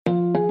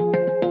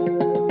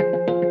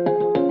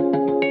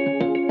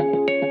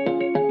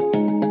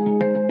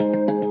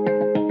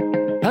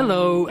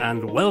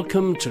and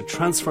welcome to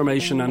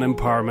Transformation and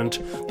Empowerment,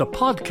 the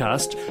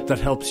podcast that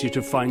helps you to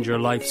find your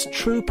life's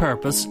true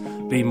purpose,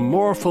 be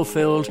more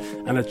fulfilled,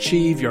 and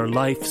achieve your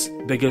life's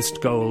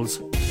biggest goals.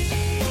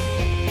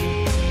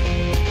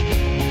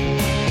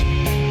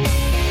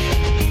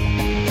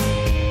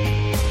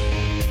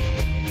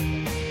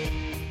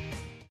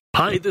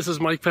 Hi, this is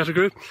Mike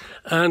Pettigrew,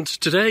 and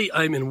today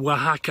I'm in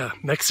Oaxaca,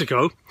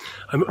 Mexico.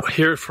 I'm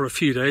here for a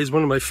few days,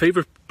 one of my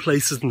favourite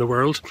places in the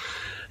world,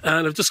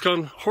 and I've just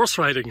gone horse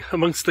riding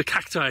amongst the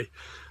cacti.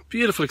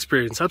 Beautiful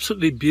experience,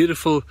 absolutely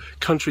beautiful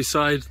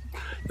countryside.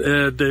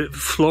 The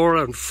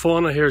flora and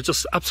fauna here are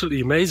just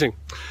absolutely amazing.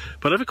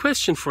 But I have a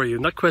question for you,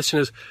 and that question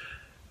is,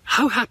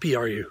 how happy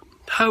are you?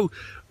 How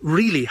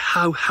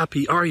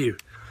happy are you?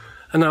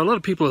 And now a lot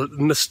of people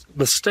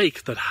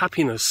mistake that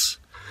happiness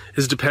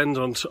is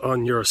dependent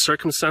on your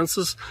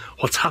circumstances,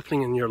 what's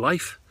happening in your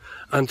life.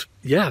 And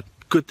yeah,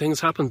 good things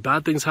happen,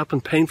 bad things happen,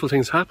 painful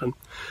things happen,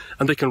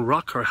 and they can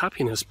rock our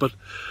happiness. But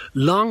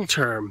long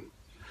term,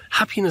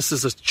 happiness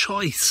is a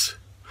choice.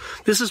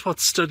 This is what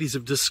studies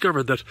have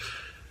discovered, that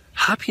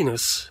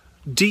happiness,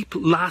 deep,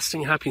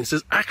 lasting happiness,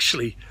 is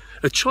actually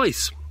a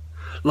choice.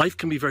 Life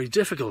can be very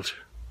difficult,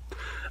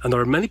 and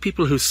there are many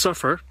people who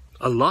suffer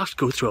a lot,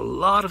 go through a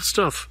lot of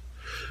stuff,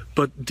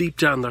 but deep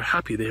down they're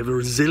happy, they have a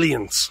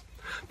resilience.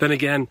 Then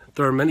again,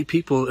 there are many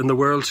people in the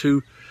world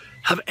who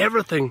have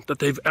everything that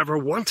they've ever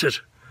wanted,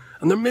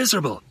 and they're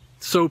miserable.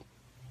 So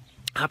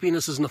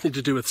happiness has nothing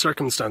to do with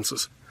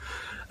circumstances.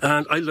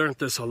 And I learned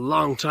this a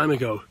long time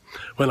ago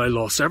when I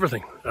lost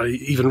everything. I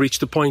even reached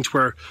the point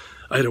where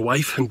I had a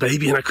wife and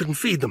baby and I couldn't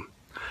feed them.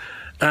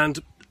 And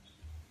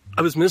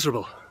I was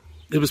miserable.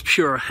 It was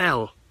pure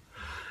hell.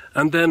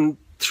 And then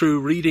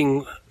through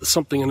reading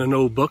something in an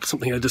old book,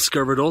 something I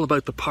discovered all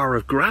about the power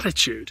of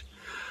gratitude,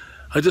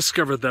 I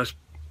discovered that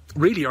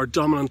really our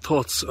dominant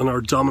thoughts and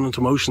our dominant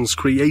emotions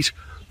create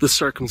the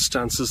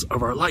circumstances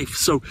of our life.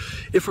 So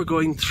if we're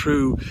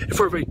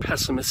very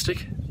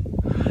pessimistic,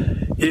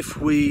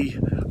 if we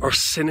are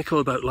cynical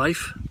about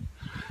life,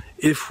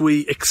 if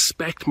we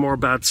expect more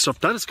bad stuff,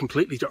 that is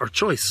completely our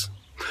choice.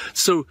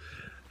 So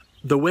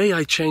the way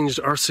I changed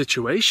our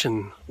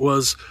situation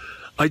was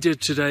I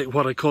did today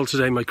what I call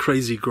today my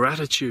crazy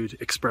gratitude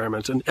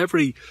experiment. And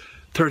every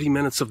 30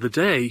 minutes of the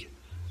day,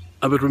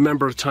 I would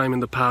remember a time in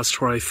the past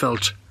where I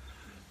felt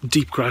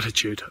deep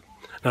gratitude.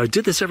 Now, I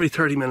did this every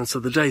 30 minutes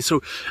of the day.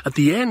 So at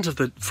the end of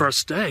the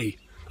first day,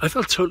 I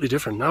felt totally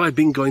different. Now I've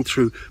been going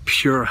through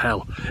pure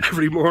hell.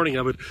 Every morning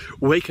I would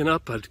waken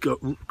up, I'd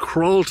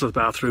crawl to the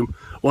bathroom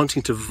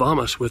wanting to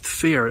vomit with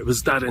fear. It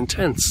was that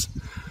intense.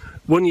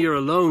 1 year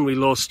alone, we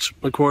lost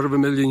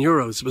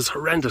 €250,000. It was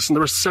horrendous. And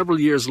there were several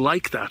years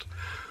like that.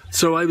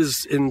 So I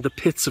was in the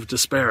pits of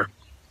despair.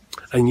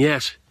 And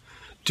yet,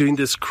 doing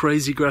this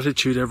crazy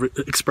gratitude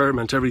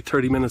experiment every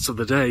 30 minutes of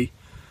the day,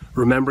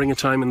 remembering a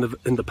time in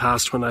the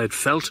past when I had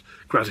felt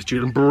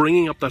gratitude and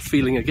bringing up that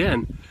feeling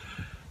again,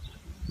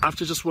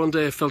 after just one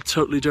day I felt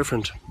totally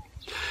different.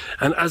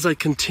 And as I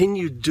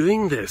continued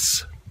doing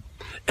this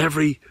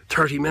every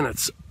 30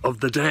 minutes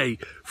of the day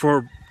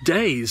for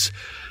days,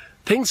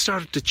 things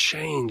started to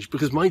change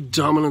because my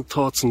dominant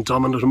thoughts and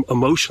dominant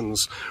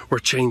emotions were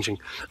changing,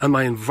 and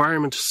my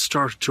environment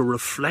started to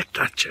reflect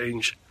that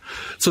change.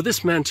 So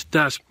this meant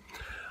that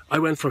I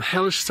went from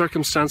hellish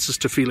circumstances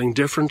to feeling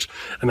different,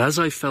 and as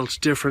I felt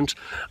different,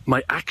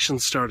 my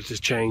actions started to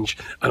change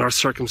and our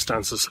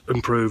circumstances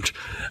improved.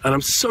 And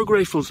I'm so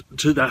grateful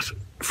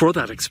for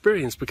that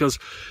experience, because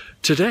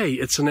today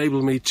it's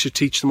enabled me to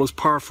teach the most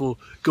powerful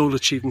goal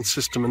achievement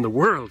system in the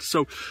world.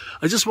 So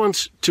I just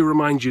want to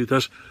remind you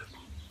that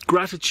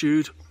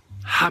gratitude,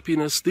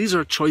 happiness, these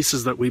are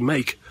choices that we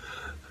make.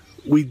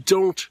 We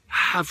don't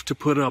have to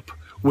put up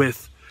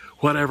with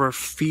whatever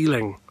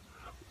feeling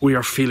we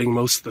are feeling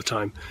most of the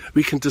time.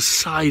 We can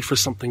decide for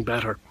something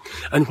better.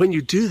 And when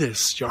you do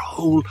this, your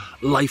whole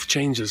life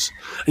changes.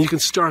 And you can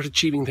start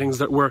achieving things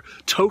that were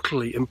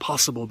totally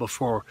impossible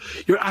before.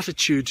 Your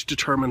attitude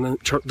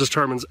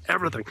determines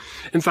everything.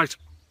 In fact,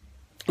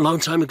 a long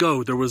time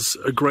ago, there was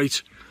a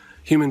great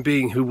human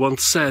being who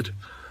once said,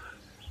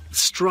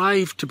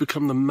 strive to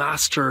become the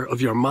master of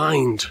your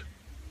mind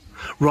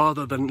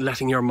rather than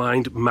letting your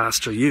mind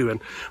master you. And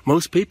a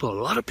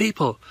lot of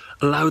people,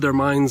 allow their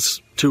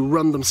minds to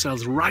run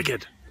themselves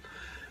ragged.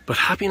 But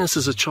happiness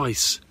is a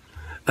choice.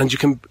 And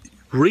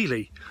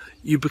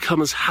you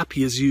become as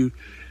happy as you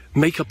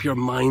make up your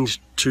mind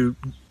to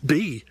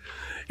be.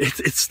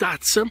 It's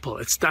that simple.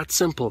 It's that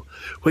simple.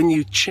 When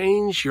you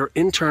change your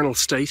internal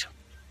state,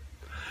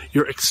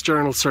 your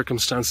external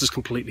circumstances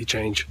completely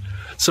change.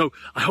 So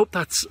I hope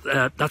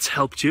that's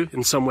helped you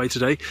in some way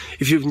today.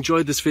 If you've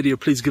enjoyed this video,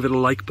 please give it a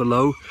like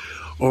below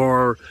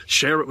or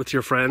share it with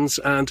your friends,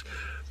 and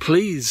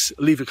please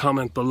leave a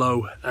comment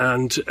below,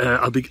 and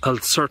I'll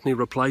certainly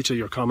reply to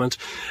your comment.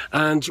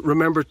 And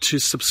remember to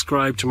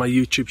subscribe to my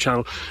YouTube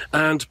channel.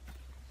 And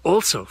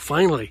also,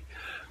 finally,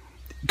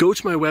 go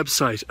to my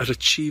website at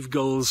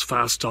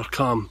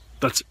achievegoalsfast.com.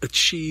 That's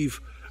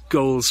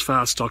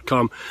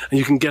achievegolesfast.com, and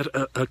you can get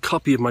a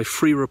copy of my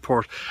free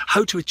report,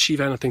 How to Achieve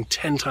Anything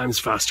 10 Times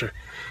Faster.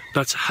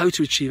 That's How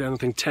to Achieve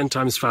Anything 10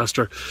 Times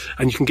Faster,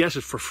 and you can get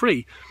it for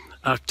free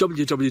at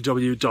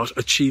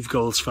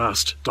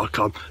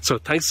www.achievegolesfast.com. So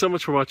thanks so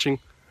much for watching,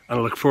 and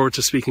I look forward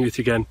to speaking with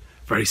you again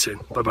very soon.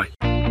 Bye-bye.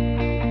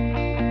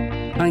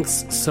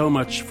 Thanks so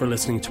much for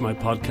listening to my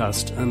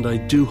podcast, and I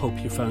do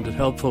hope you found it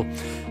helpful.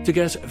 To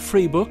get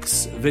free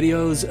books,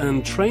 videos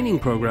and training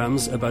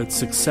programs about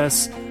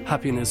success,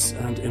 happiness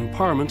and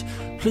empowerment,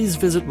 please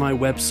visit my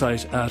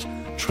website at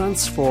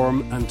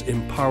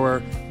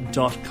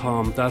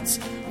transformandempower.com. That's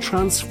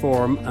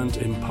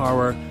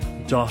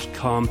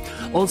transformandempower.com.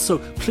 Also,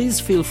 please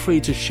feel free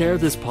to share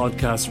this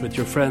podcast with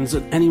your friends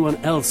and anyone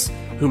else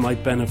who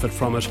might benefit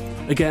from it.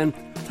 Again,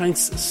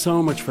 thanks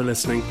so much for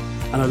listening,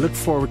 and I look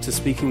forward to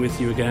speaking with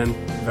you again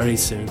very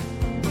soon.